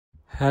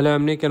Hello,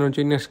 I'm Nick and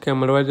watching Next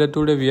Scam Advisor.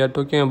 Today we are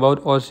talking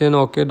about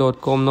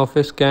Oceanokk.com. Now, if a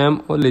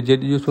scam or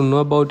legit, you should know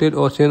about it.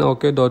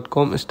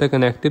 Oceanokk.com. Stay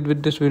connected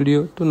with this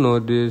video to know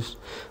this.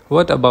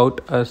 What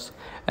about us?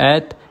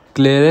 At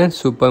Clearance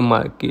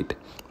Supermarket,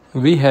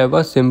 we have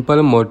a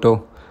simple motto: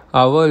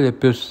 our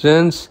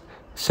reputation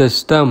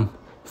system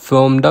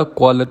from the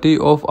quality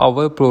of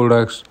our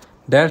products.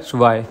 That's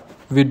why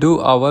we do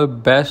our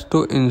best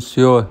to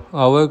ensure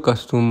our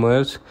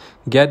customers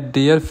get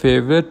their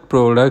favorite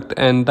product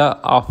and the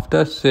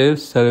after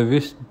sales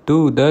service do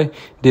they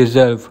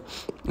deserve.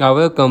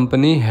 Our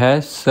company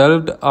has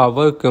served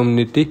our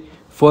community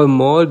for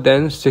more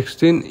than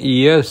 16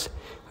 years.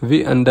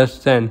 We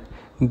understand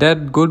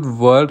that good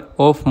word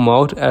of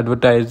mouth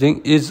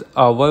advertising is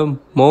our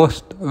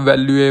most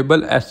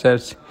valuable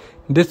asset.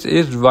 This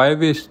is why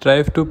we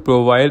strive to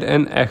provide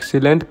an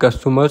excellent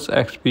customer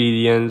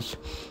experience.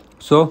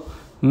 So,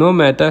 no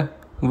matter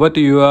what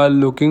you are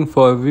looking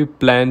for, we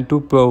plan to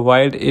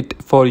provide it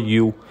for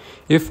you.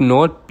 If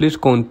not, please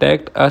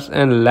contact us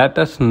and let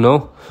us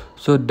know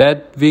so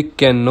that we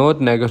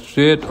cannot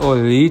negotiate or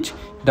reach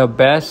the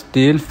best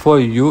deal for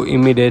you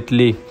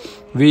immediately.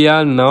 We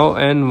are now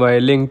and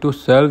willing to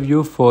serve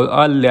you for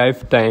a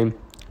lifetime.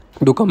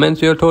 Do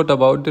comment your thought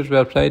about this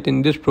website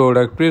in this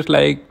product. Please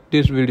like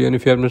this video, and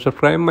if you have not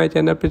subscribed my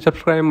channel, please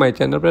subscribe my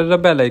channel. Press the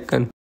bell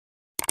icon.